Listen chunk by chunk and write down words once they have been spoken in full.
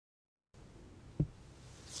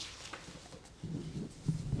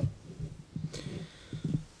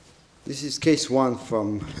This is case one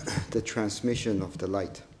from the transmission of the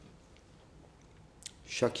light.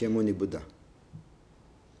 Shakyamuni Buddha.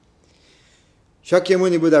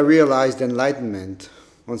 Shakyamuni Buddha realized enlightenment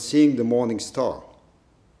on seeing the morning star.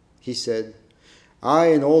 He said, "I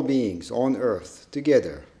and all beings on earth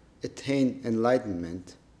together attain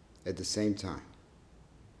enlightenment at the same time."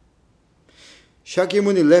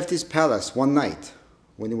 Shakyamuni left his palace one night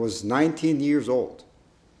when he was 19 years old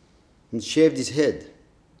and shaved his head.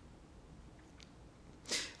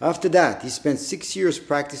 After that, he spent 6 years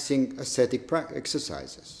practicing ascetic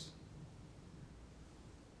exercises.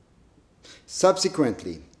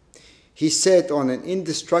 Subsequently, he sat on an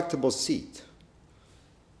indestructible seat,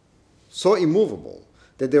 so immovable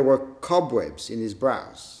that there were cobwebs in his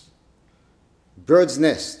brows, birds'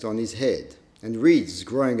 nests on his head, and reeds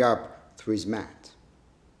growing up through his mat.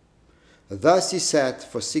 Thus he sat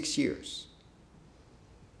for 6 years.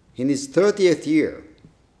 In his 30th year,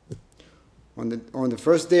 on the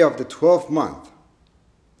first day of the 12th month,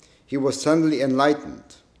 he was suddenly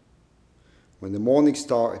enlightened when the morning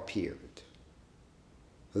star appeared.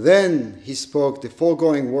 Then he spoke the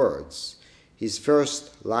foregoing words, his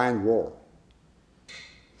first lion roar.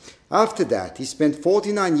 After that, he spent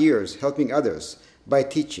 49 years helping others by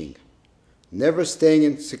teaching, never staying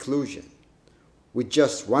in seclusion. With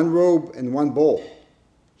just one robe and one bowl,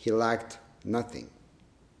 he lacked nothing.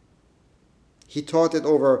 He taught at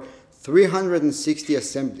over 360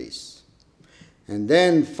 assemblies, and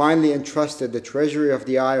then finally entrusted the treasury of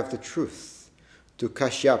the Eye of the Truth to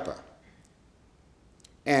Kashyapa.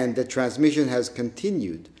 And the transmission has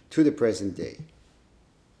continued to the present day.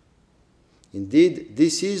 Indeed,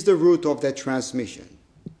 this is the root of that transmission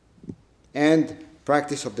and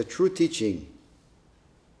practice of the true teaching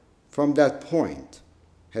from that point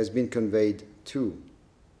has been conveyed to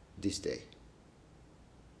this day.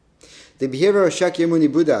 The behavior of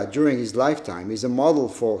Shakyamuni Buddha during his lifetime is a model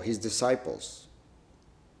for his disciples.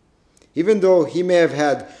 Even though he may have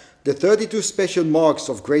had the 32 special marks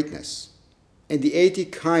of greatness and the 80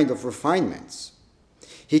 kind of refinements,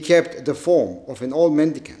 he kept the form of an old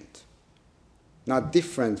mendicant, not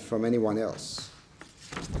different from anyone else.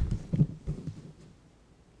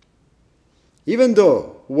 Even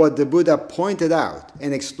though what the Buddha pointed out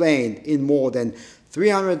and explained in more than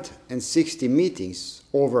 360 meetings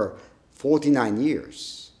over 49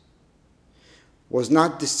 years was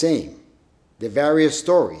not the same, the various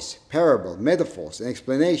stories, parables, metaphors, and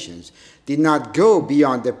explanations did not go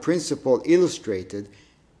beyond the principle illustrated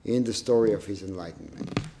in the story of his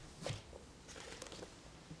enlightenment.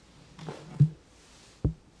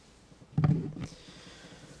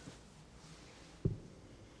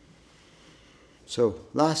 So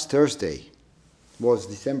last Thursday was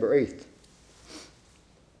December 8th,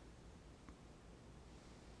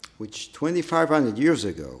 which 2,500 years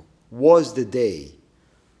ago was the day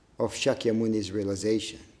of Shakyamuni's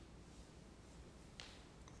realization.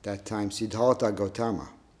 At that time, Siddhartha Gautama.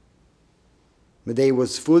 The day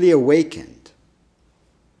was fully awakened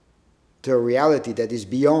to a reality that is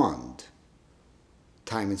beyond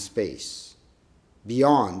time and space,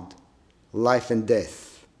 beyond life and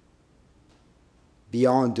death,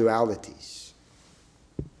 beyond dualities.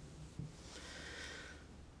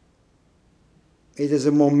 It is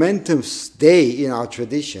a momentous day in our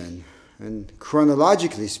tradition, and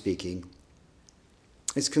chronologically speaking,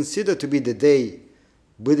 it's considered to be the day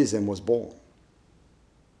Buddhism was born.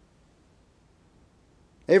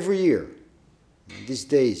 Every year, this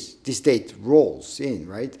date rolls in,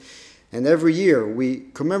 right? And every year we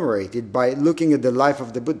commemorate it by looking at the life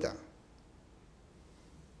of the Buddha,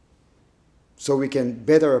 so we can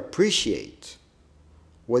better appreciate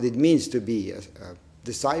what it means to be a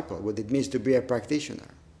disciple, what it means to be a practitioner.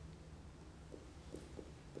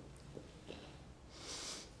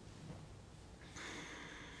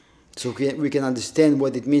 So we can understand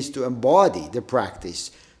what it means to embody the practice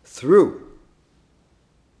through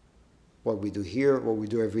what we do here, what we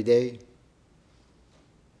do every day.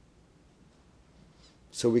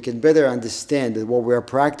 So we can better understand that what we are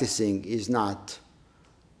practicing is not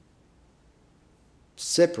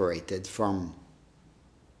separated from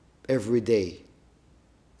everyday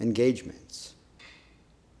engagements.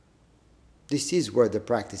 This is where the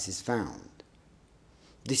practice is found.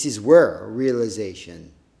 This is where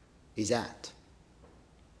realization is at.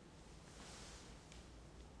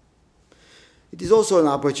 It is also an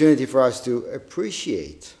opportunity for us to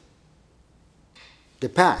appreciate the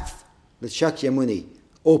path that Shakyamuni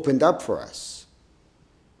opened up for us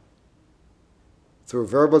through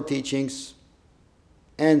verbal teachings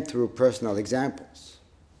and through personal examples,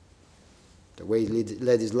 the way he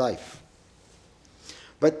led his life.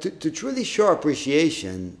 But to truly show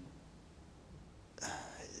appreciation,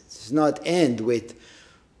 does not end with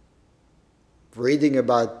reading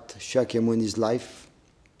about Shakyamuni's life,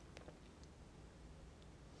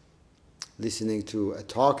 listening to a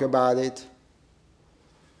talk about it.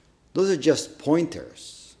 Those are just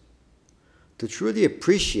pointers. To truly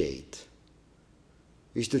appreciate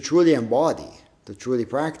is to truly embody, to truly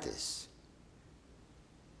practice.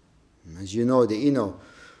 As you know,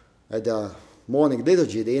 at the morning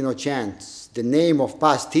liturgy, the Inno chants the name of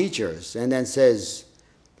past teachers and then says,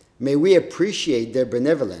 may we appreciate their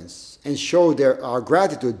benevolence and show our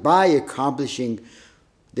gratitude by accomplishing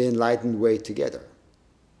the enlightened way together.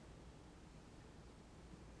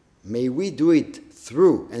 May we do it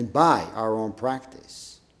through and by our own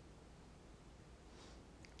practice,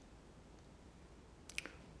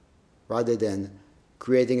 rather than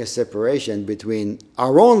creating a separation between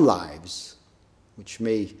our own lives, which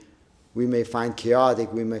we may find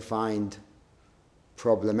chaotic, we may find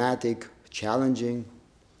problematic, challenging,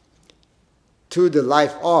 to the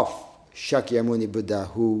life of Shakyamuni Buddha,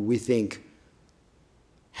 who we think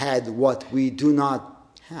had what we do not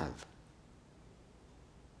have.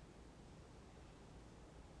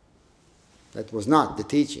 That was not the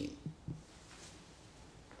teaching.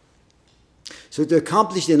 So to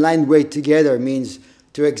accomplish the enlightened way together means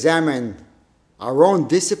to examine our own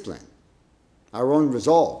discipline, our own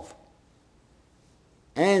resolve,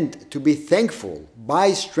 and to be thankful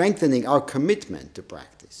by strengthening our commitment to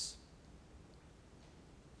practice.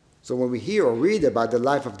 So when we hear or read about the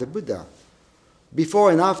life of the Buddha,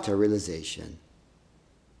 before and after realization,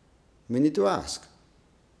 we need to ask,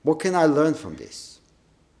 what can I learn from this?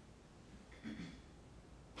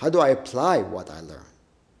 How do I apply what I learn?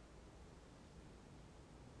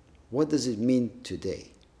 What does it mean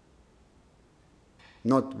today?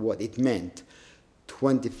 Not what it meant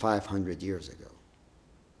 2,500 years ago.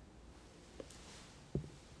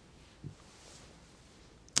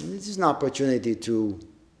 And this is an opportunity to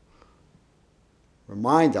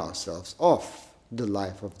remind ourselves of the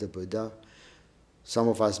life of the Buddha. Some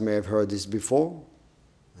of us may have heard this before,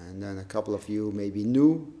 and then a couple of you may be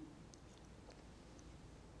new.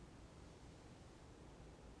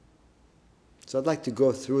 So I'd like to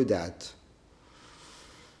go through that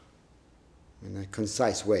in a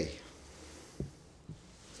concise way.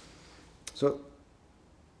 So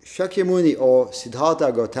Shakyamuni, or Siddhartha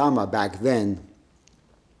Gautama back then,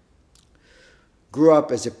 grew up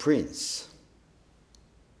as a prince.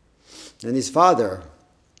 And his father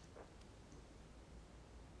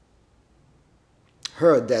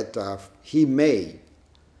heard that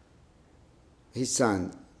his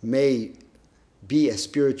son may be a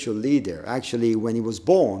spiritual leader. Actually, when he was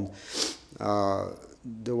born,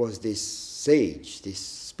 there was this sage, this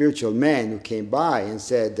spiritual man who came by and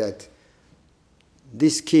said that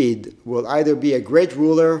this kid will either be a great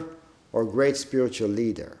ruler or a great spiritual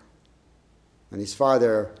leader. And his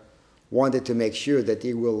father wanted to make sure that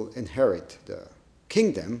he will inherit the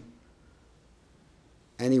kingdom,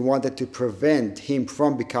 and he wanted to prevent him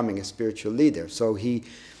from becoming a spiritual leader. So he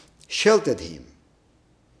sheltered him.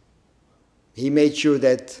 He made sure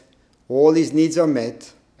that all his needs are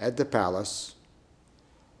met at the palace,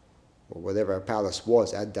 or whatever a palace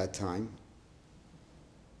was at that time.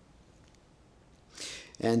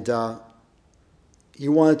 And he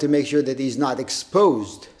wanted to make sure that he's not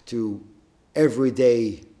exposed to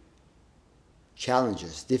everyday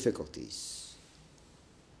challenges, difficulties.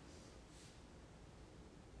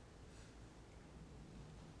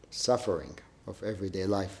 Suffering of everyday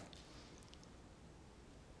life.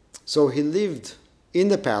 So he lived in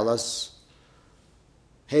the palace,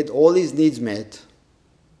 had all his needs met,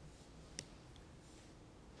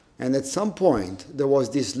 and at some point there was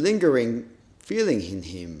this lingering feeling in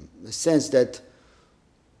him, a sense that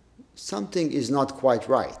something is not quite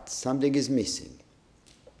right, something is missing.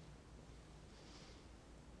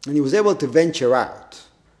 And he was able to venture out.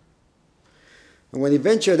 And when he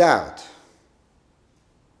ventured out,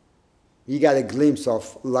 he got a glimpse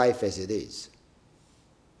of life as it is.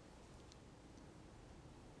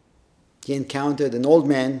 He encountered an old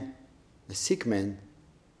man, a sick man,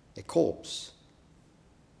 a corpse,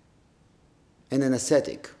 and an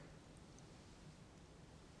ascetic.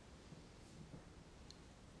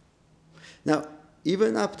 Now,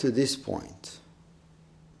 even up to this point,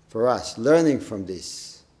 for us, learning from this,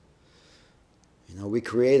 we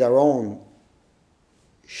create our own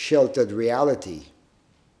sheltered reality.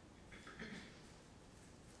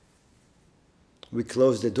 We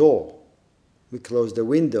close the door. We close the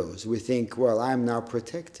windows. We think, well, I'm now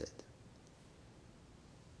protected.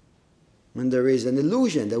 And there is an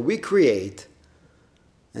illusion that we create,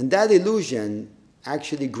 and that illusion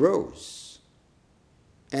actually grows.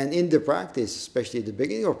 And in the practice, especially at the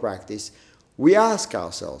beginning of practice, we ask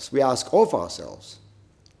ourselves, we ask of ourselves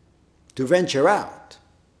to venture out,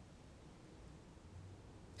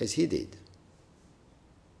 as he did,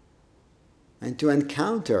 and to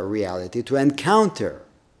encounter reality, to encounter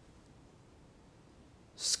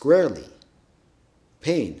squarely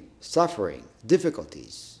pain, suffering,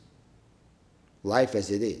 difficulties, life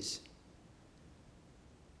as it is.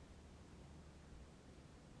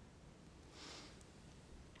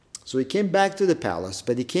 So he came back to the palace,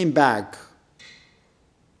 but he came back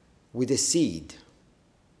with a seed.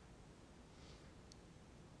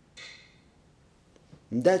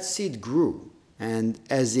 And that seed grew, and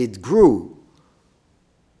as it grew,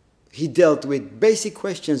 he dealt with basic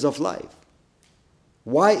questions of life.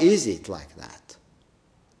 Why is it like that?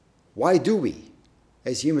 Why do we,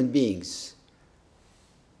 as human beings,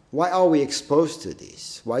 why are we exposed to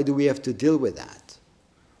this? Why do we have to deal with that?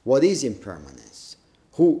 What is impermanence?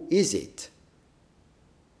 Who is it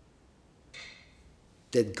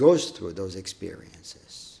that goes through those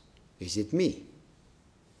experiences? Is it me?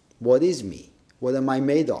 What is me? What am I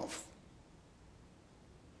made of?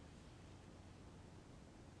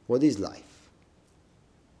 What is life?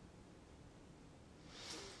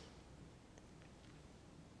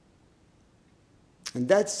 And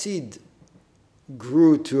that seed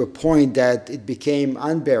grew to a point that it became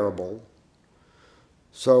unbearable.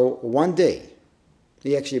 So one day,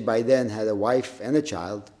 he actually by then had a wife and a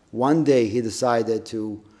child. One day he decided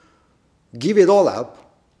to give it all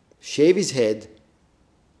up, shave his head,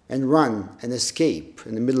 and run and escape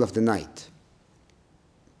in the middle of the night.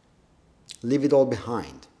 Leave it all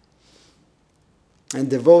behind. And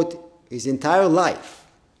devote his entire life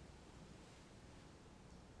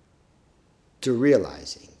to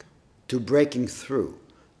realizing, to breaking through,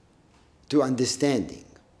 to understanding.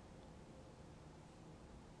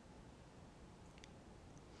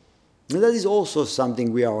 And that is also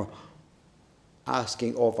something we are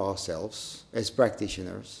asking of ourselves as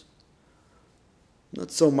practitioners.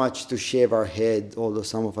 Not so much to shave our head, although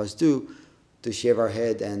some of us do, to shave our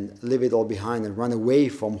head and leave it all behind and run away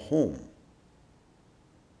from home.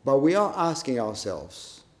 But we are asking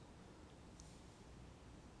ourselves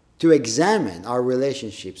to examine our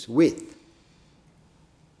relationships with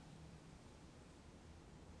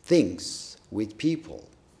things, with people,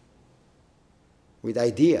 with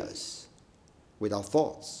ideas, with our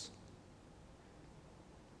thoughts.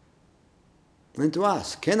 And to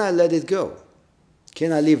ask, can I let it go?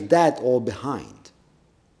 Can I leave that all behind?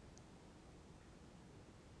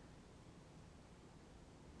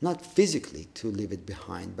 Not physically to leave it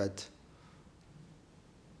behind, but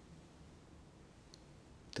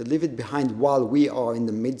to leave it behind while we are in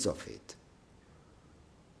the midst of it,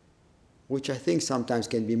 which I think sometimes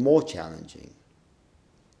can be more challenging.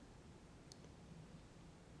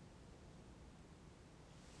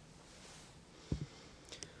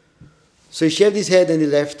 So he shaved his head and he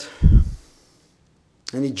left,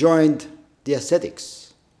 and he joined the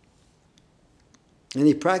ascetics. And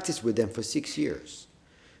he practiced with them for 6 years.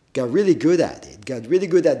 Got really good at it, got really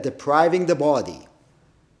good at depriving the body,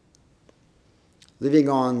 living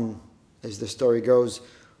on, as the story goes,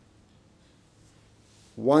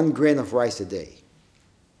 1 grain of rice a day,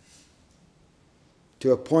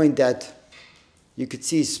 to a point that you could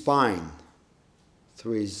see his spine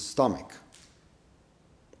through his stomach.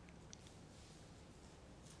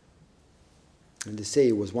 And they say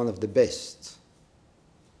he was one of the best.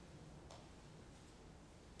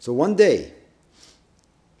 So one day,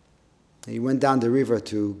 he went down the river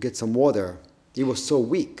to get some water. He was so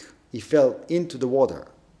weak, he fell into the water,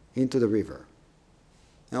 into the river,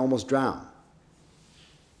 and almost drowned.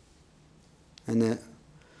 And a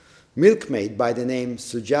milkmaid by the name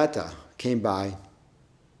Sujata came by,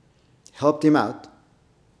 helped him out,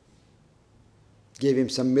 gave him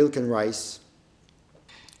some milk and rice,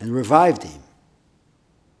 and revived him.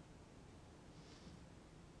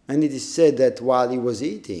 And it is said that while he was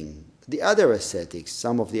eating, the other ascetics,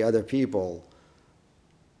 some of the other people,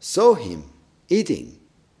 saw him eating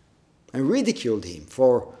and ridiculed him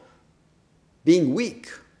for being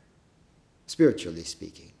weak, spiritually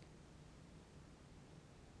speaking.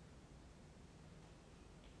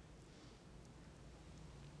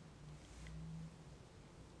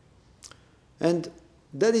 And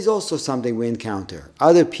that is also something we encounter.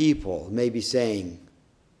 Other people may be saying,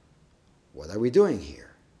 "What are we doing here?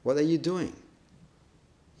 What are you doing?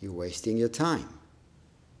 You're wasting your time."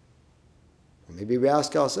 Or maybe we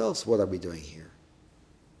ask ourselves, what are we doing here?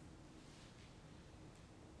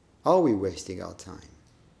 Are we wasting our time?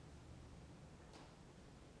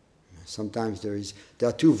 Sometimes there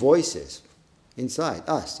are two voices inside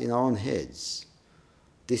us, in our own heads.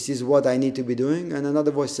 this is what I need to be doing, and another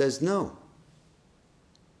voice says, no,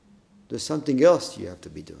 there's something else you have to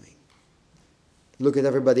be doing. Look at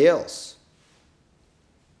everybody else.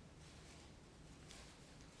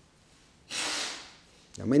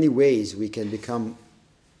 There are many ways we can become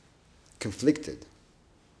conflicted,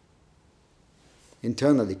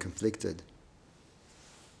 internally conflicted.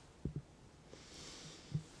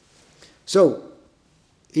 So,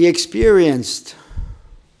 he experienced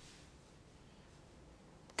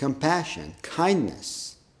compassion,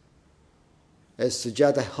 kindness, as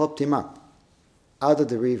Sujata helped him up out of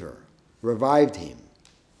the river, revived him.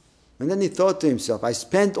 And then he thought to himself, I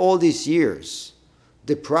spent all these years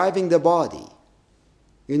depriving the body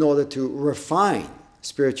in order to refine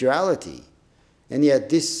spirituality, and yet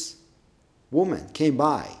this woman came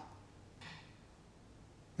by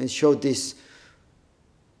and showed this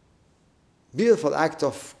beautiful act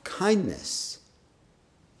of kindness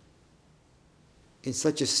in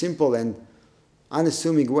such a simple and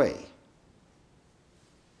unassuming way.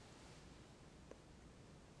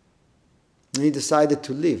 And he decided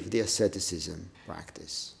to live the asceticism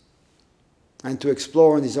practice and to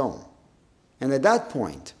explore on his own. And at that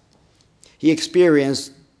point, he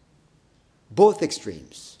experienced both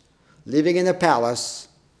extremes. Living in a palace,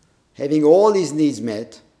 having all his needs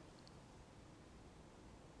met,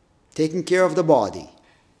 taking care of the body,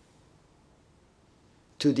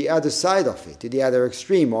 to the other side of it, to the other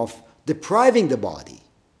extreme of depriving the body.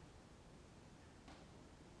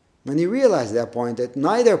 And he realized at that point that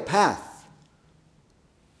neither path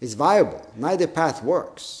is viable, neither path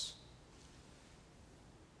works.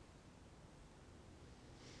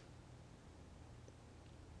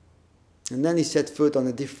 And then he set foot on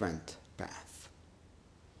a different path,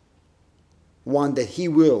 one that he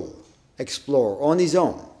will explore on his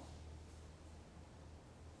own,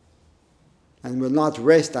 and will not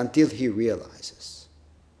rest until he realizes.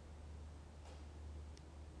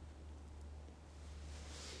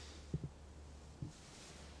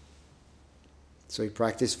 So he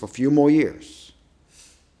practiced for a few more years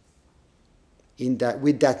with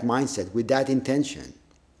that mindset, with that intention.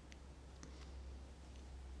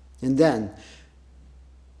 And then,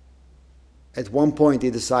 at one point,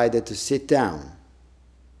 he decided to sit down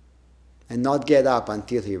and not get up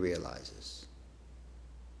until he realizes.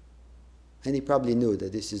 And he probably knew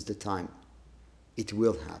that this is the time it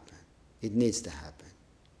will happen. It needs to happen.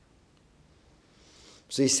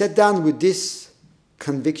 So he sat down with this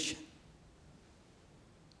conviction.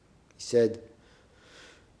 He said,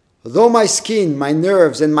 though my skin, my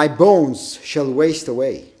nerves, and my bones shall waste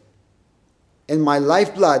away, and my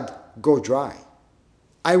lifeblood go dry,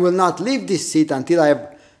 I will not leave this seat until I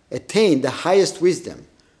have attained the highest wisdom,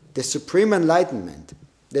 the supreme enlightenment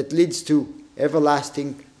that leads to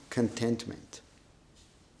everlasting contentment.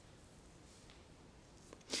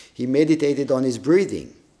 He meditated on his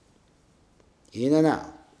breathing, in and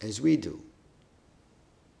out, as we do.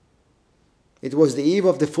 It was the eve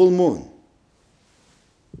of the full moon.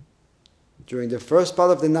 During the first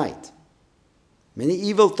part of the night, many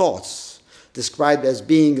evil thoughts, described as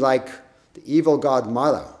being like the evil god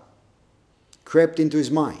Mara, crept into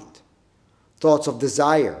his mind. Thoughts of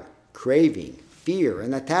desire, craving, fear,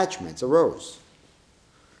 and attachments arose.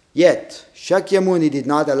 Yet, Shakyamuni did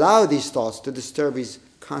not allow these thoughts to disturb his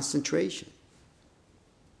concentration.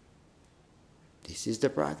 This is the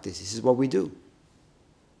practice. This is what we do.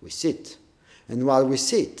 We sit. And while we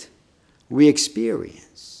sit, we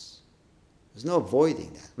experience. There's no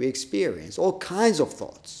avoiding that. We experience all kinds of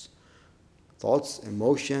thoughts. Thoughts,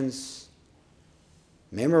 emotions,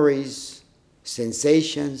 memories,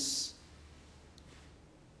 sensations,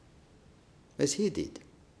 as he did.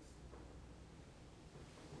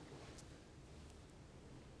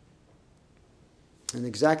 And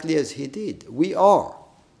exactly as he did, we are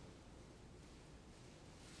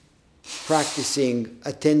practicing,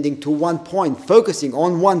 attending to one point, focusing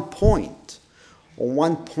on one point, on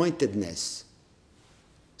one-pointedness,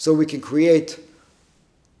 so we can create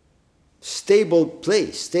stable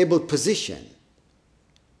place, stable position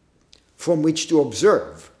from which to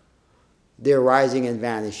observe the arising and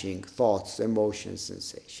vanishing thoughts, emotions,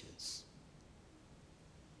 sensations.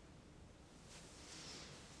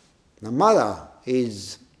 Now, Mara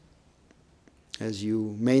is, as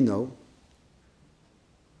you may know,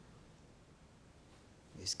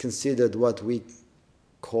 is considered what we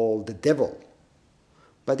call the devil.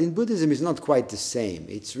 But in Buddhism, it's not quite the same.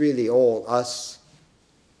 It's really all us.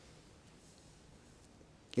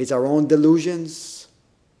 It's our own delusions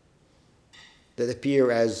that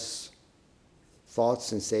appear as thoughts,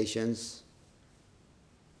 sensations,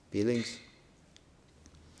 feelings.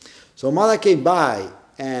 So Mara came by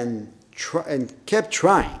and kept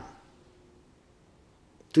trying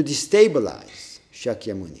to destabilize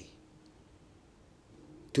Shakyamuni,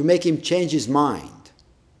 to make him change his mind.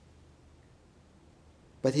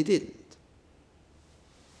 But he didn't.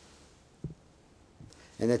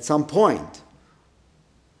 And at some point,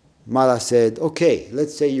 Mara said, okay,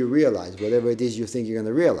 let's say you realize whatever it is you think you're going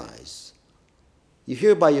to realize. You're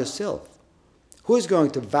here by yourself. Who's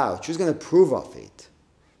going to vouch? Who's going to prove of it?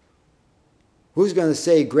 Who's going to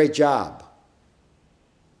say, great job?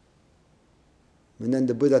 And then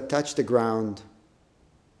the Buddha touched the ground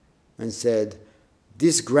and said,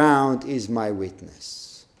 this ground is my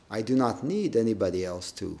witness. I do not need anybody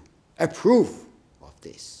else to approve of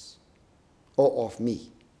this or of me.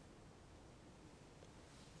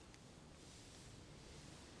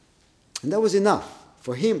 And that was enough.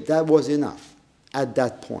 For him, that was enough at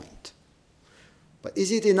that point. But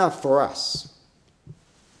is it enough for us?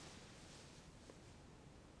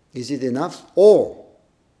 Is it enough? Or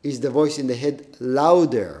is the voice in the head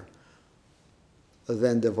louder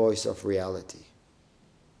than the voice of reality?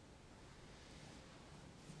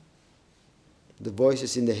 The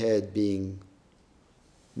voices in the head being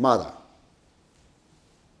Mara.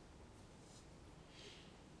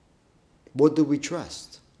 What do we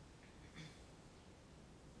trust?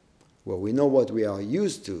 Well, we know what we are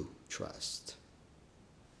used to trust.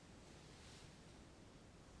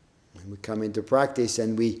 And we come into practice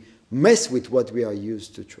and we mess with what we are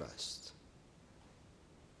used to trust.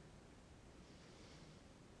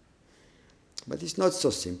 But it's not so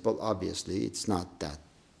simple, obviously. It's not that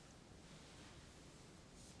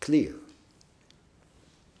clear.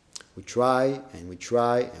 We try and we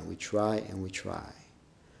try and we try and we try.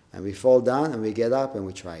 And we fall down and we get up and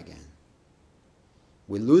we try again.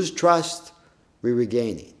 We lose trust, we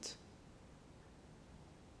regain it.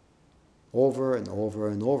 Over and over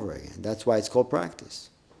and over again. That's why it's called practice.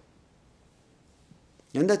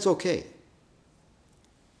 And that's okay.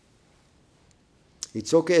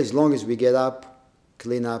 It's okay as long as we get up,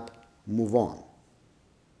 clean up, move on.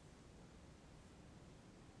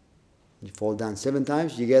 You fall down 7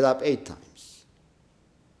 times, you get up 8 times.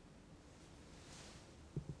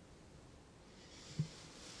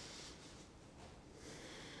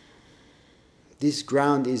 This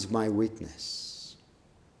ground is my witness.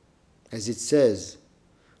 As it says,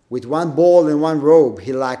 with one ball and one robe,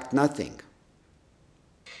 he lacked nothing.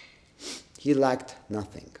 He lacked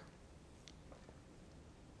nothing.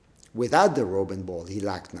 Without the robe and ball, he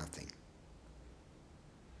lacked nothing.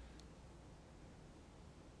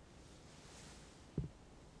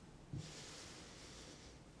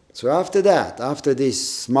 So after that, after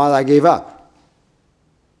this, Mara gave up.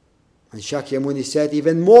 And Shakyamuni said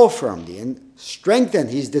even more firmly and strengthened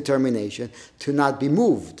his determination to not be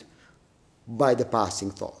moved by the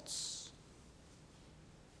passing thoughts.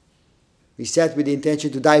 He sat with the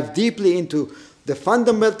intention to dive deeply into the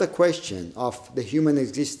fundamental question of the human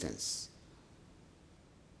existence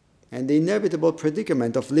and the inevitable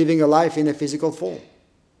predicament of living a life in a physical form.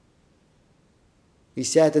 He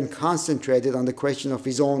sat and concentrated on the question of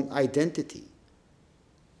his own identity,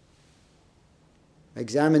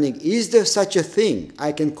 examining, is there such a thing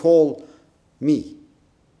I can call me?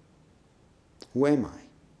 Who am I?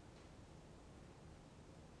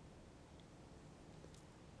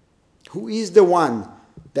 Who is the one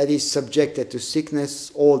that is subjected to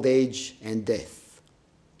sickness, old age, and death?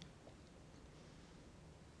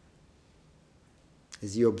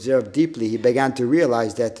 As he observed deeply, he began to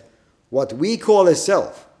realize that what we call a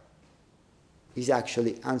self is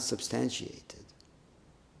actually unsubstantiated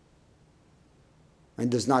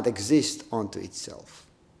and does not exist unto itself.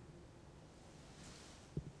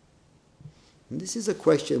 And this is a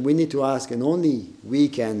question we need to ask, and only we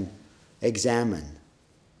can examine.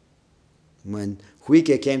 When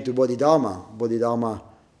Huike came to Bodhidharma, Bodhidharma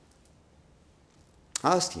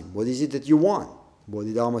asked him, what is it that you want?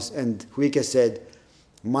 And Huike said,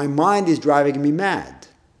 my mind is driving me mad.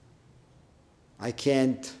 I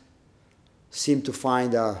can't seem to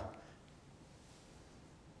find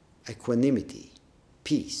equanimity,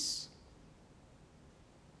 peace.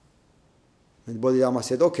 And Bodhidharma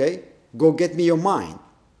said, okay, go get me your mind.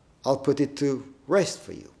 I'll put it to rest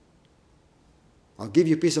for you. I'll give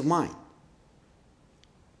you peace of mind.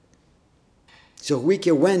 So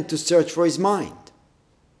Huike went to search for his mind.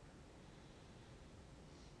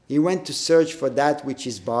 He went to search for that which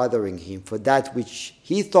is bothering him, for that which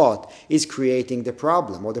he thought is creating the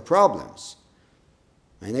problem or the problems.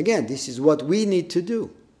 And again, this is what we need to do.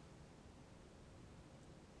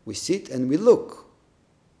 We sit and we look.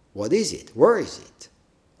 What is it? Where is it?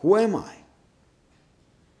 Who am I?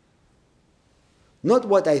 Not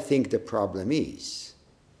what I think the problem is,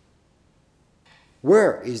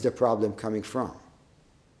 Where is the problem coming from?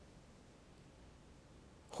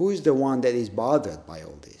 Who is the one that is bothered by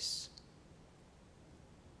all this?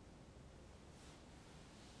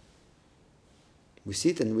 We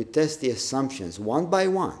sit and we test the assumptions one by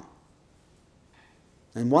one.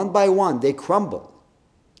 And one by one they crumble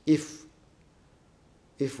if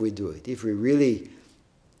we do it, if we really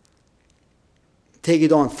take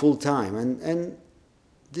it on full time. And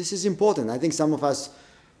this is important. I think some of us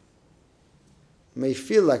may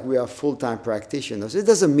feel like we are full-time practitioners. It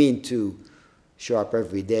doesn't mean to show up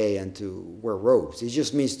every day and to wear robes. It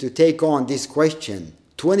just means to take on this question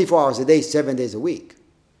 24 hours a day, 7 days a week.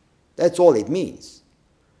 That's all it means.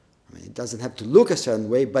 I mean, it doesn't have to look a certain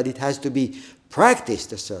way, but it has to be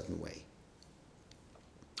practiced a certain way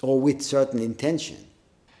or with certain intention.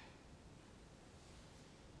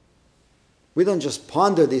 We don't just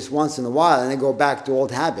ponder this once in a while and then go back to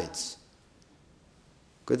old habits.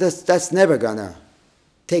 Because that's never going to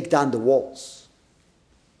take down the walls.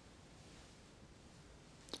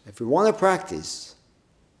 If we want to practice,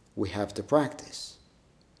 we have to practice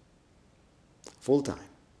full time.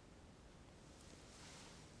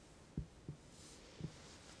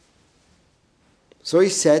 So he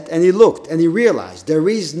sat and he looked and he realized there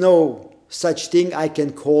is no such thing I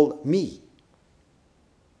can call me.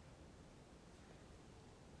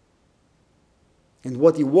 And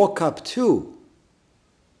what he woke up to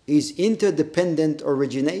is interdependent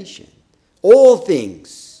origination. All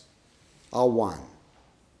things are one.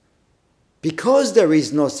 Because there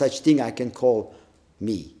is no such thing I can call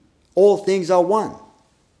me. All things are one.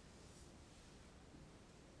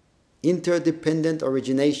 Interdependent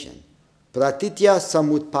origination. Pratitya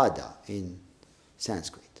samutpada in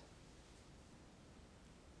Sanskrit.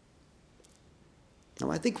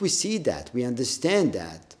 Now I think we see that, we understand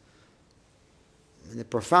that. In a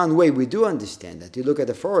profound way, we do understand that. You look at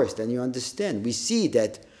the forest and you understand. We see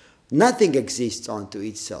that nothing exists unto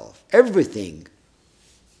itself. Everything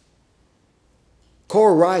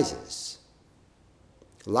co-arises.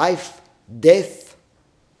 Life, death,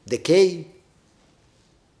 decay.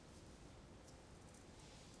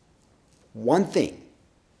 One thing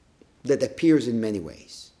that appears in many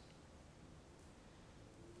ways.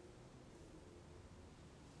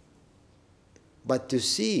 But to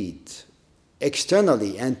see it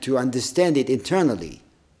externally and to understand it internally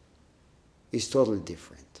is totally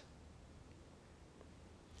different.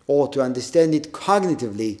 Or to understand it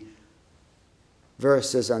cognitively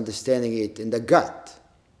versus understanding it in the gut,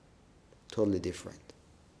 totally different.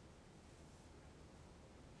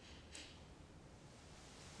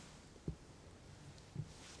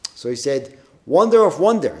 So he said, wonder of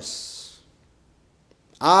wonders,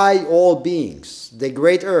 I, all beings, the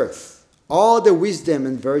great earth, all the wisdom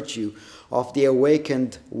and virtue of the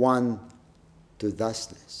awakened one to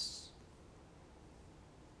thusness.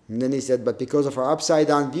 And then he said, but because of our upside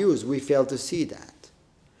down views, we fail to see that.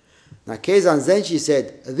 Now Keizan Zenshi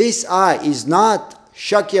said, this I is not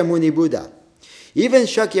Shakyamuni Buddha. Even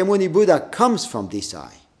Shakyamuni Buddha comes from this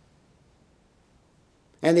I.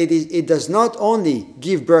 And it does not only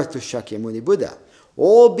give birth to Shakyamuni Buddha.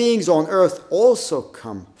 All beings on earth also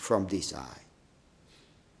come from this I.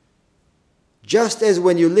 Just as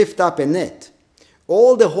when you lift up a net,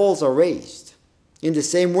 all the holes are raised. In the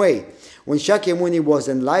same way, when Shakyamuni was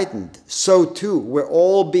enlightened, so too were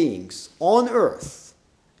all beings on earth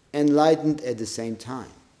enlightened at the same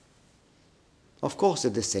time. Of course,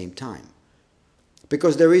 at the same time.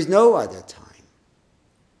 Because there is no other time.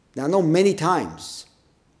 There are no many times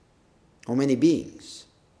or many beings.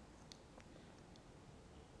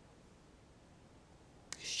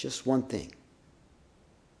 It's just one thing.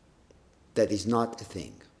 That is not a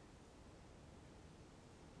thing.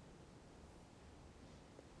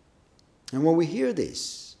 And when we hear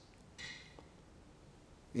this,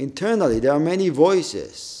 internally there are many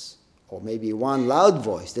voices, or maybe one loud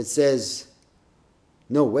voice that says,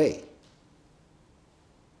 no way.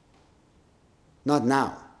 Not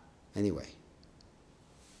now, anyway.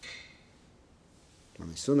 I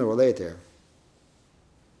mean, sooner or later,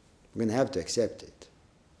 we're going to have to accept it.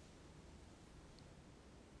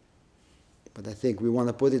 But I think we want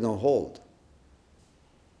to put it on hold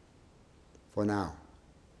for now.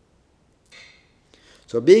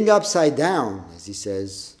 So being upside down, as he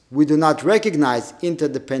says, we do not recognize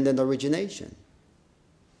interdependent origination.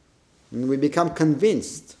 And we become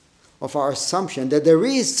convinced of our assumption that there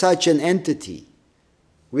is such an entity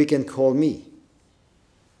we can call me.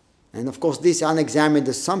 And of course, this unexamined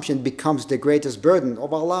assumption becomes the greatest burden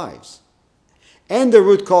of our lives and the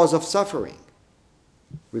root cause of suffering.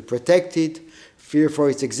 We protect it, fear for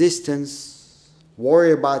its existence,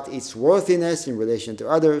 worry about its worthiness in relation to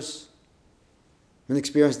others. and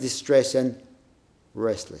experience distress and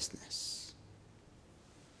restlessness.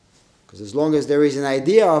 Because as long as there is an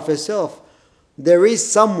idea of a self, there is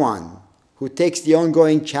someone who takes the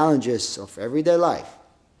ongoing challenges of everyday life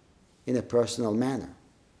in a personal manner.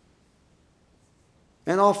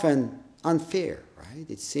 And often unfair, right?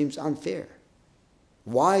 It seems unfair.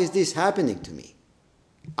 Why is this happening to me?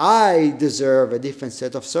 I deserve a different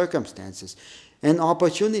set of circumstances and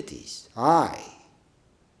opportunities.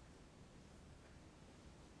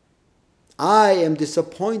 I am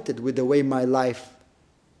disappointed with the way my life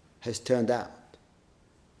has turned out.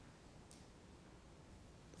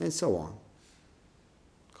 And so on.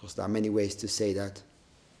 Of course, there are many ways to say that.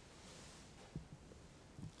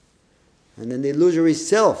 And then the illusory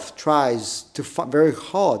self tries very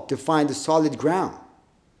hard to find a solid ground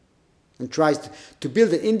and tries to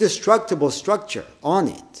build an indestructible structure on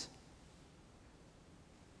it.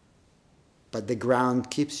 But the ground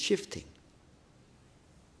keeps shifting.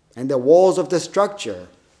 And the walls of the structure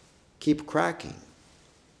keep cracking.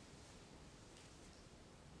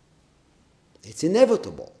 It's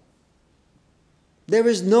inevitable. There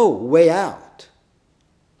is no way out.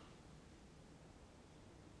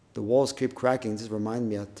 The walls keep cracking. This reminds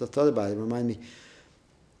me, I thought about it, remind me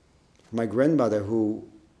of my grandmother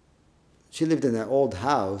she lived in an old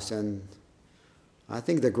house, and I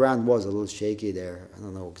think the ground was a little shaky there. I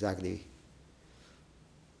don't know exactly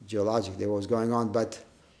geologically what was going on, but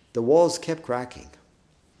the walls kept cracking.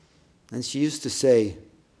 And she used to say,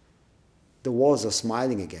 the walls are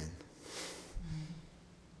smiling again.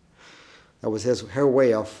 That was her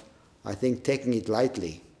way of, I think, taking it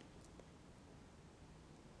lightly.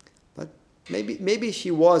 But maybe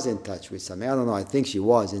she was in touch with something. I don't know, I think she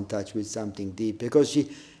was in touch with something deep, because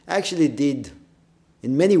she actually did,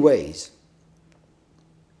 in many ways,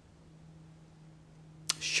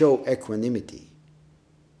 show equanimity.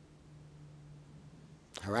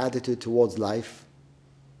 Her attitude towards life,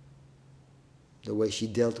 the way she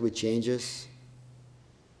dealt with changes.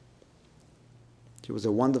 She was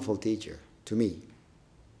a wonderful teacher to me.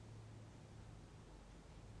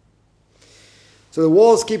 So the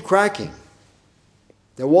walls keep cracking.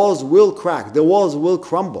 The walls will crack. The walls will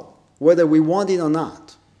crumble, whether we want it or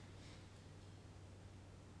not.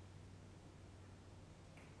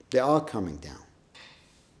 They are coming down.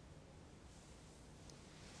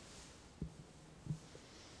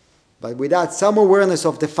 But without some awareness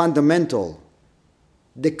of the fundamental,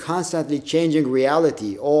 the constantly changing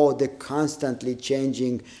reality, or the constantly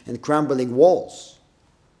changing and crumbling walls,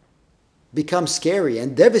 becomes scary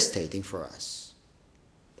and devastating for us.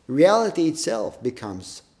 Reality itself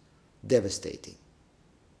becomes devastating.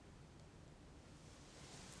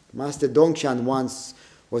 Master Dongshan once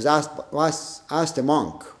was asked a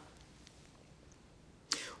monk,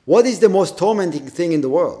 "What is the most tormenting thing in the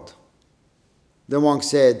world?" The monk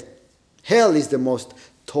said, "Hell is the most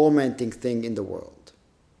tormenting thing in the world."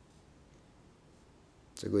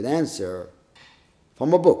 It's a good answer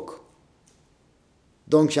from a book.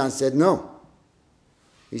 Dongshan said no.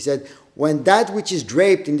 He said, when that which is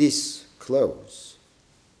draped in these clothes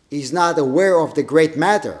is not aware of the great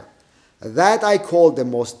matter, that I call the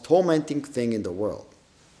most tormenting thing in the world.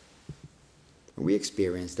 And we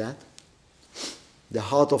experience that. The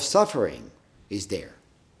heart of suffering is there.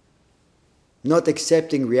 Not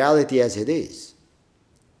accepting reality as it is.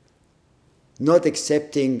 Not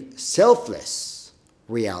accepting selfless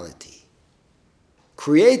reality.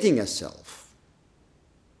 Creating a self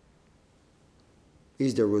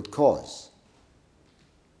is the root cause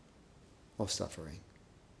of suffering.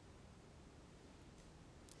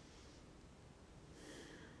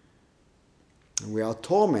 And we are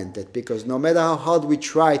tormented because no matter how hard we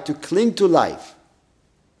try to cling to life,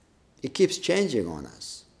 it keeps changing on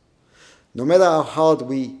us. No matter how hard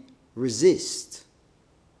we resist,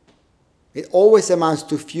 it always amounts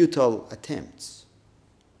to futile attempts.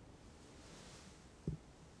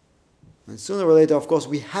 And sooner or later, of course,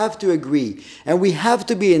 we have to agree and we have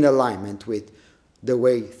to be in alignment with the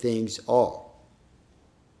way things are.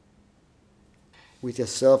 With a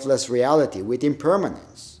selfless reality, with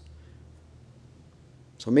impermanence.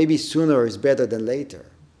 So maybe sooner is better than later.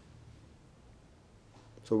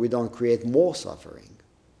 So we don't create more suffering.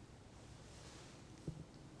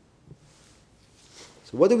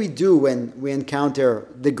 So what do we do when we encounter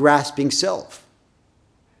the grasping self?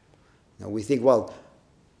 Now we think, well,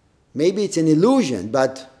 maybe it's an illusion,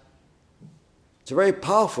 but it's a very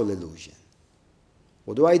powerful illusion.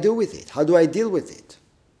 What do I do with it? How do I deal with it?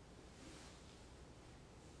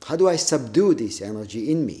 How do I subdue this energy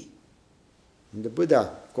in me? And the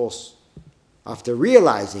Buddha, of course, after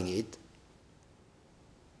realizing it,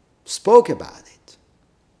 spoke about it.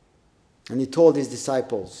 And he told his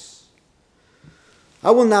disciples,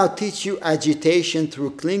 I will now teach you agitation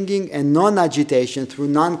through clinging and non-agitation through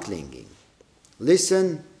non-clinging.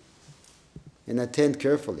 Listen and attend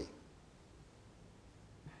carefully.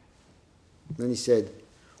 Then he said,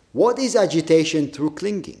 what is agitation through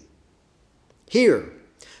clinging? Here,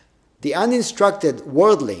 the uninstructed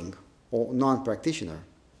worldling, or non-practitioner,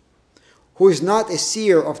 who is not a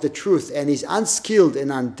seer of the truth and is unskilled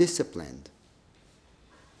and undisciplined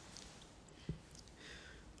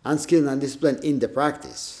in the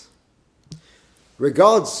practice,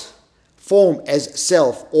 regards form as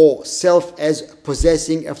self or self as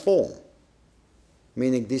possessing a form,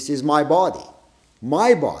 meaning this is my body.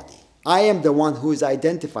 I am the one who is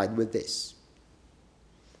identified with this.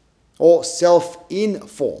 Or self in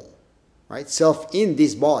form, right? Self in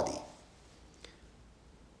this body.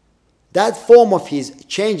 That form of his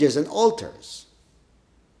changes and alters.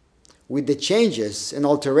 With the changes and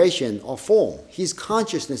alteration of form, his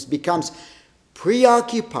consciousness becomes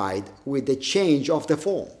preoccupied with the change of the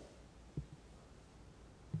form.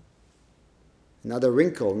 Another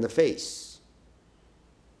wrinkle in the face.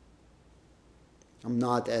 I'm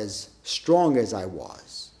not as strong as I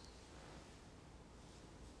was.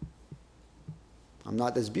 I'm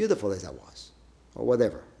not as beautiful as I was, or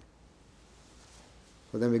whatever.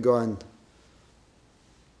 So then we go and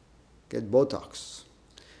get Botox.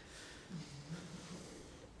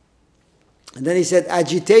 And then he said,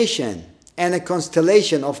 agitation and a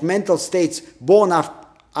constellation of mental states born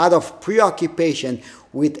out of preoccupation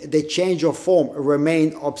with the change of form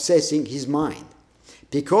remain obsessing his mind.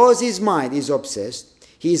 Because his mind is obsessed,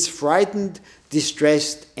 he is frightened,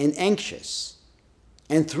 distressed, and anxious.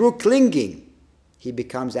 And through clinging, he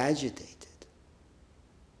becomes agitated.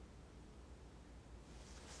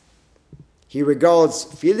 He regards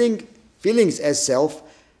feelings as self,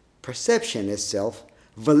 perception as self,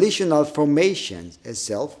 volitional formation as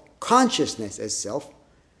self, consciousness as self,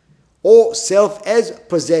 or self as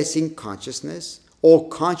possessing consciousness, or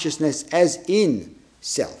consciousness as in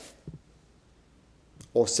self,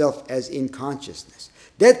 or self as in consciousness.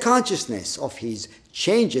 That consciousness of his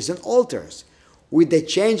changes and alters. With the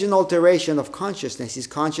change and alteration of consciousness, his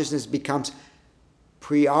consciousness becomes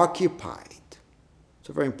preoccupied. It's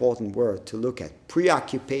a very important word to look at.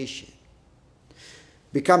 Preoccupation.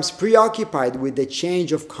 Becomes preoccupied with the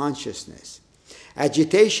change of consciousness.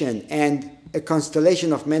 Agitation and a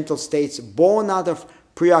constellation of mental states born out of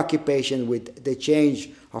preoccupation with the change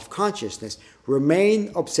of consciousness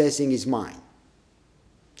remain obsessing his mind.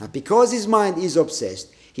 Now, because his mind is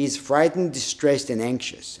obsessed, he is frightened, distressed, and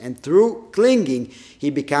anxious. And through clinging, he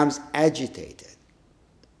becomes agitated.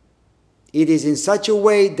 It is in such a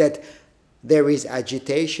way that there is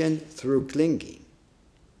agitation through clinging.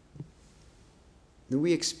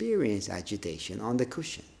 We experience agitation on the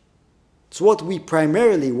cushion. It's what we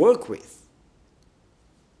primarily work with.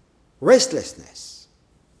 Restlessness.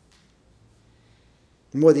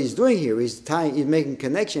 And what he's doing here is making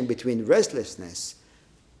connection between restlessness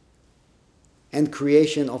and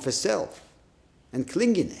creation of a self and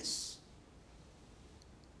clinginess.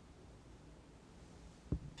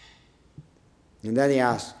 And then he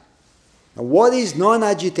asks, what is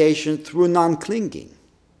non-agitation through non-clinging?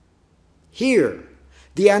 Here,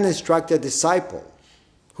 the uninstructed disciple,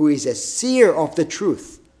 who is a seer of the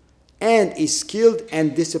truth and is skilled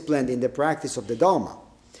and disciplined in the practice of the Dharma,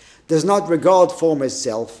 does not regard form as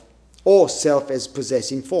self or self as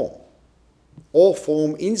possessing form, or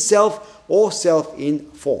form in self or self in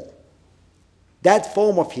form. That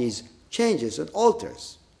form of his changes and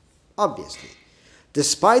alters, obviously.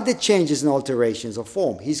 Despite the changes and alterations of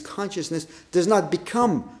form, his consciousness does not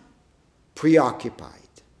become preoccupied.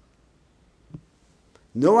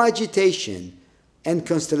 No agitation and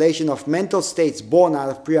constellation of mental states born out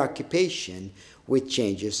of preoccupation with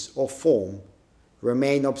changes of form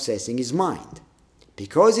remain obsessing his mind.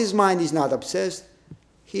 Because his mind is not obsessed,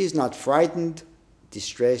 he is not frightened,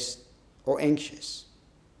 distressed, or anxious.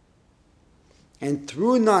 And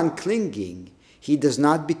through non-clinging, he does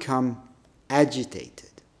not become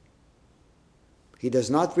agitated. He does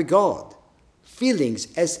not regard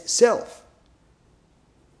feelings as self,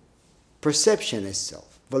 perception as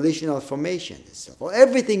self, volitional formation as self, or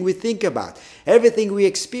everything we think about, everything we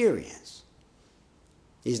experience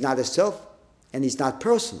is not a self and is not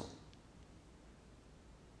personal.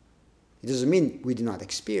 It doesn't mean we do not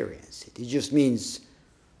experience it. It just means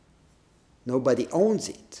nobody owns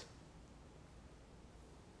it.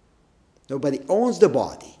 Nobody owns the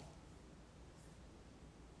body.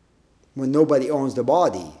 When nobody owns the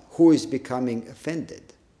body, who is becoming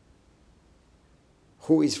offended?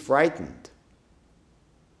 Who is frightened?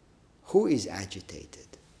 Who is agitated?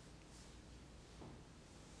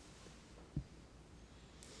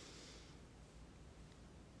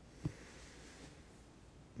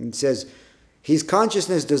 It says, his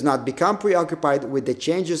consciousness does not become preoccupied with the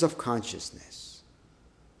changes of consciousness.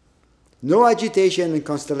 No agitation and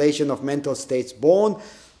constellation of mental states born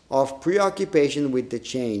of preoccupation with the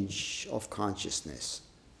change of consciousness.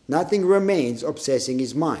 Nothing remains obsessing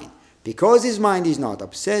his mind. Because his mind is not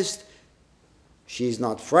obsessed, she is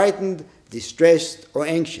not frightened, distressed, or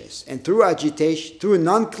anxious. And through agitation, through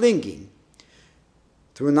non-clinging,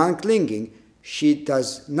 she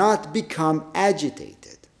does not become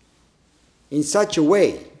agitated in such a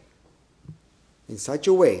way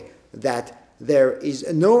that there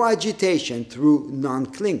is no agitation through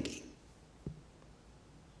non-clinging.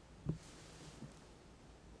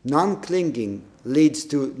 Non-clinging leads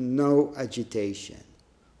to no agitation,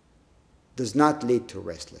 does not lead to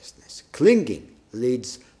restlessness. Clinging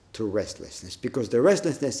leads to restlessness, because the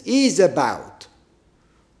restlessness is about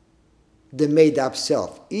the made-up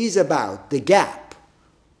self, is about the gap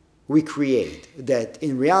we create that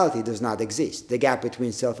in reality does not exist, the gap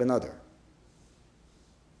between self and other.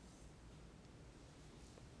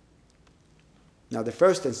 Now the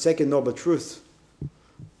first and second noble truth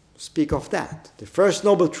speak of that. The first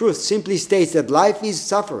noble truth simply states that life is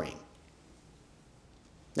suffering.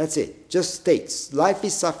 That's it. Just states life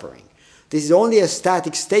is suffering. This is only a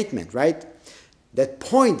static statement, right? That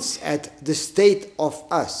points at the state of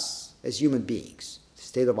us as human beings, the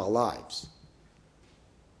state of our lives.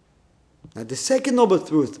 Now the second noble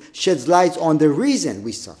truth sheds light on the reason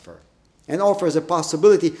we suffer and offers a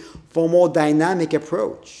possibility for a more dynamic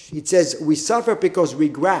approach. It says we suffer because we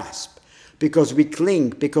grasp, because we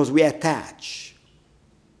cling, because we attach.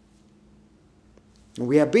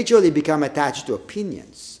 We habitually become attached to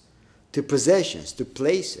opinions, to possessions, to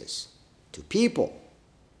places, to people,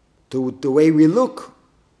 to the way we look,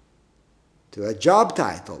 to a job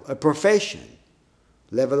title, a profession,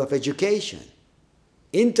 level of education,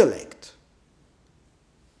 intellect.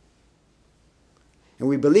 And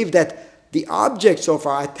we believe that the objects of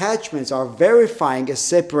our attachments are verifying a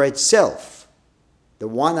separate self, the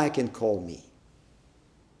one I can call me.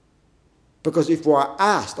 Because if we are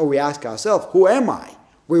asked, or we ask ourselves, who am I?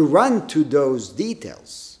 We run to those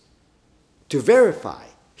details to verify,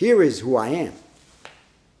 here is who I am.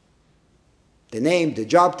 The name, the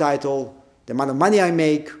job title, the amount of money I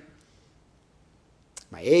make,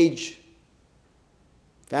 my age,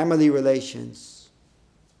 family relations.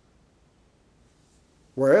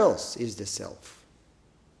 Where else is the self?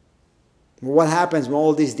 What happens when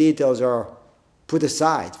all these details are put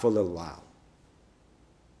aside for a little while?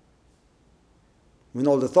 When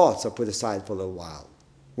all the thoughts are put aside for a little while?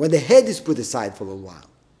 When the head is put aside for a little while?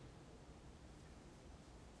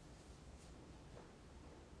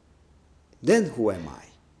 Then who am I?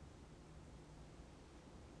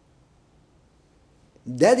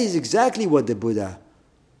 That is exactly what the Buddha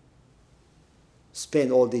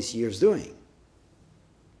spent all these years doing.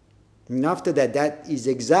 And after that, that is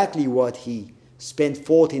exactly what he spent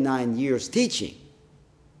 49 years teaching.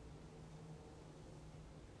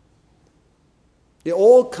 It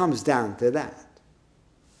all comes down to that.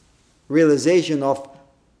 Realization of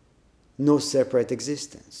no separate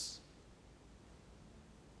existence.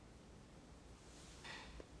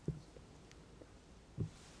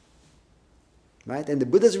 Right? And the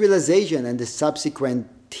Buddha's realization and the subsequent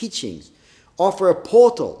teachings offer a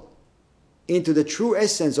portal into the true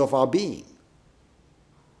essence of our being.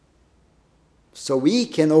 So we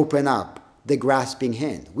can open up the grasping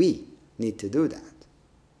hand. We need to do that.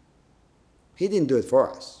 He didn't do it for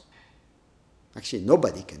us. Actually,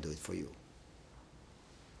 nobody can do it for you.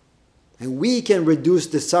 And we can reduce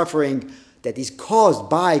the suffering that is caused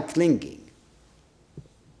by clinging.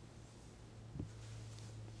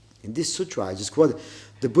 In this sutra, I just quote,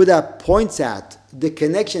 the Buddha points out the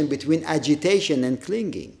connection between agitation and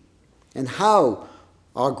clinging, and how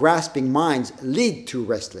our grasping minds lead to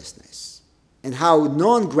restlessness, and how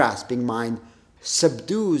non-grasping mind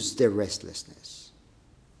subdues their restlessness.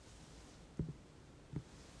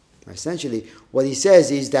 Essentially, what he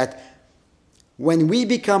says is that when we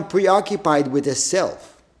become preoccupied with the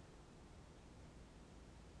self,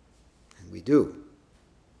 and we do,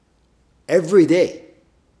 every day,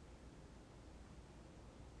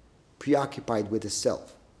 preoccupied with the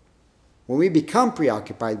self. When we become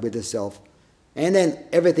preoccupied with the self, and then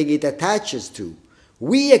everything it attaches to,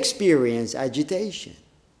 we experience agitation.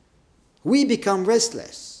 We become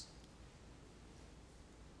restless.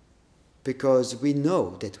 Because we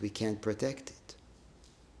know that we can't protect it.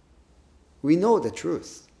 We know the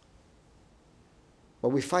truth. But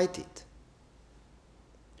we fight it.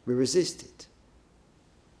 We resist it.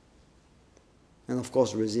 And of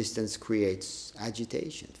course, resistance creates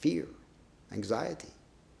agitation, fear, anxiety.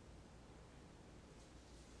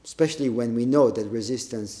 especially when we know that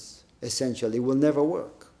resistance essentially will never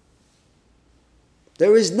work.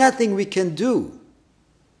 There is nothing we can do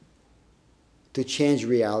to change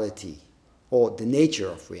reality or the nature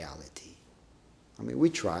of reality. I mean, we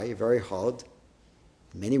try very hard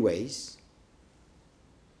in many ways,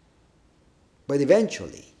 but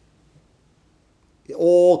eventually it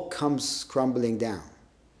all comes crumbling down.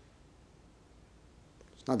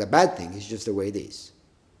 It's not a bad thing, it's just the way it is.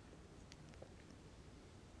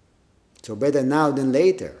 So better now than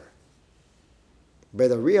later.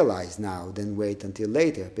 Better realize now than wait until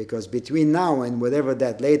later, because between now and whatever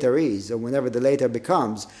that later is, or whenever the later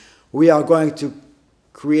becomes, we are going to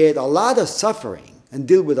create a lot of suffering and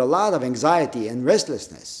deal with a lot of anxiety and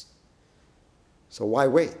restlessness. So why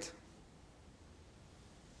wait?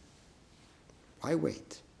 Why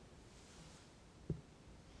wait?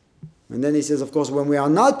 And then he says, of course, when we are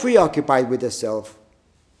not preoccupied with the self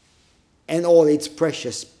and all its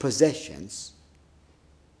precious possessions,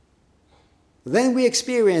 then we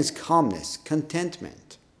experience calmness,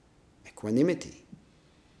 contentment, equanimity,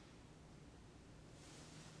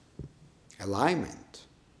 alignment.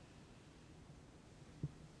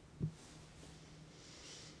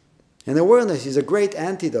 And awareness is a great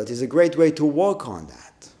antidote, is a great way to work on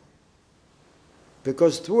that.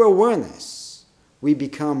 Because through awareness, we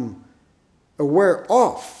become aware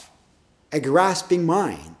of a grasping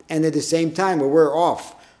mind, and at the same time aware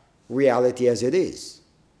of reality as it is.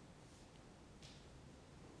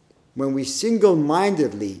 When we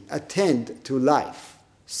single-mindedly attend to life,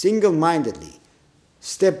 single-mindedly,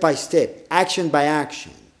 step by step, action by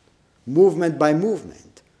action, movement by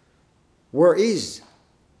movement, where is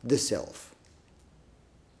the self?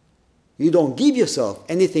 You don't give yourself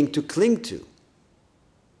anything to cling to.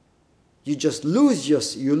 You just lose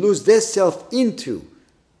this self into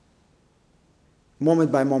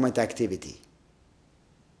moment by moment activity.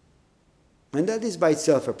 And that is by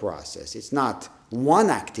itself a process. It's not one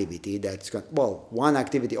activity that's going, well, one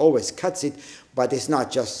activity always cuts it, but it's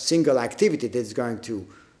not just single activity that's going to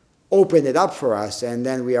open it up for us and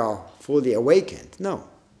then we are fully awakened. No,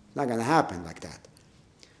 it's not going to happen like that.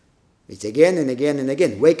 It's again and again and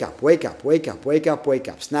again. Wake up, wake up, wake up, wake up, wake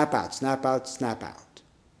up. Snap out, snap out, snap out.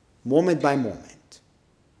 Moment by moment.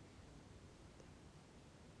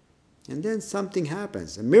 And then something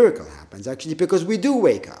happens, a miracle happens actually, because we do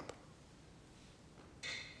wake up.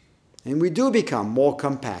 And we do become more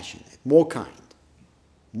compassionate, more kind,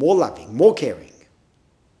 more loving, more caring.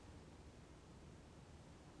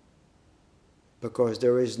 Because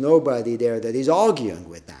there is nobody there that is arguing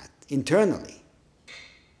with that internally.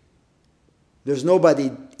 There's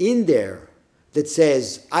nobody in there that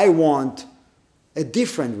says, I want a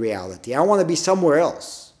different reality. I want to be somewhere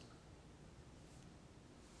else.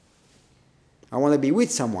 I want to be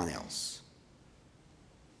with someone else.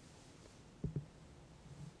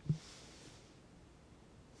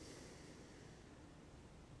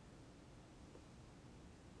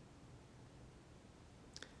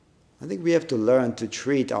 I think we have to learn to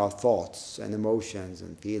treat our thoughts and emotions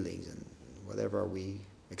and feelings and whatever we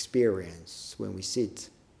experience when we sit,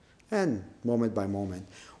 and moment by moment,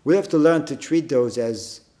 we have to learn to treat those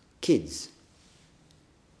as kids.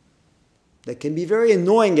 They can be very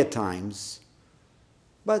annoying at times,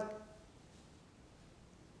 but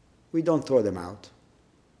we don't throw them out,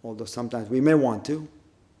 although sometimes we may want to.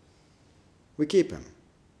 We keep them.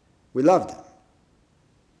 We love them.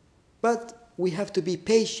 But we have to be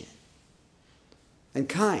patient and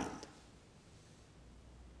kind.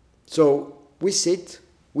 So we sit,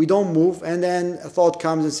 we don't move, and then a thought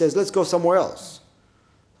comes and says, let's go somewhere else.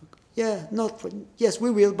 Yeah, yes,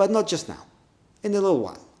 we will, but not just now. In a little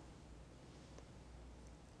while.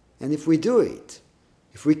 And if we do it,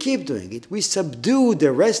 if we keep doing it, we subdue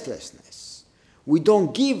the restlessness. We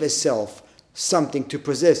don't give a self something to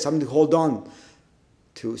possess, something to hold on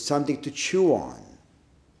to, something to chew on.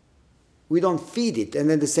 We don't feed it. And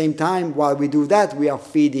at the same time, while we do that, we are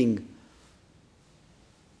feeding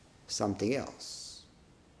something else.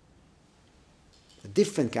 A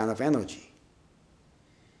different kind of energy.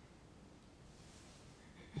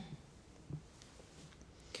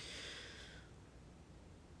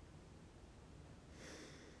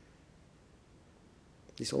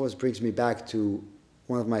 This always brings me back to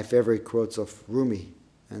one of my favorite quotes of Rumi,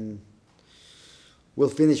 and we'll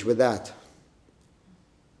finish with that.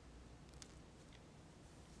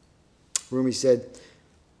 Rumi said,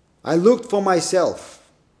 I looked for myself,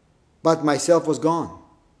 but myself was gone.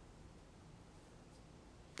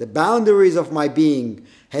 The boundaries of my being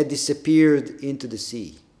had disappeared into the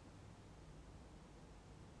sea.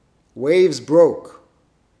 Waves broke.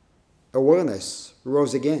 Awareness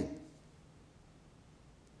rose again.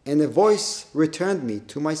 and a voice returned me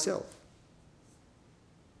to myself.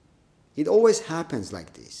 It always happens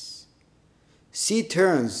like this. Sea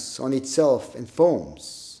turns on itself and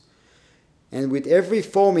foams, and with every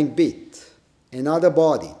foaming bit, another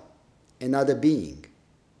body, another being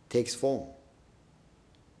takes form.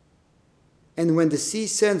 And when the sea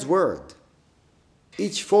sends word,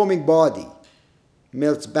 each foaming body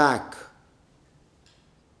melts back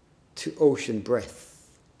to ocean breath.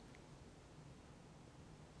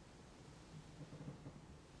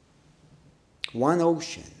 One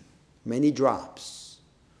ocean, many drops.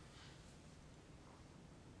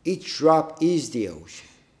 Each drop is the ocean.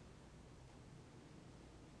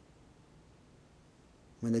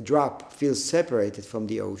 When a drop feels separated from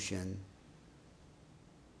the ocean,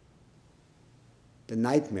 the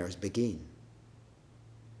nightmares begin.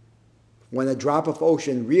 When a drop of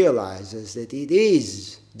ocean realizes that it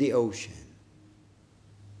is the ocean,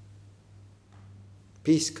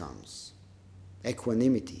 peace comes,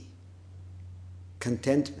 equanimity,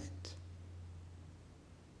 contentment.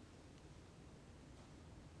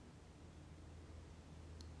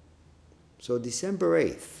 So December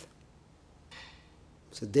 8th,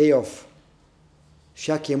 it's a day of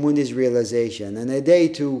Shakyamuni's realization and a day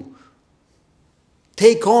to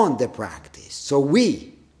take on the practice so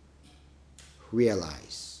we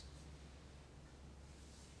realize.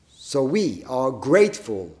 So we are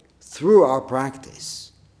grateful through our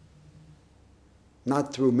practice,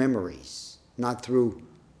 not through memories, not through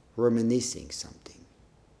reminiscing something.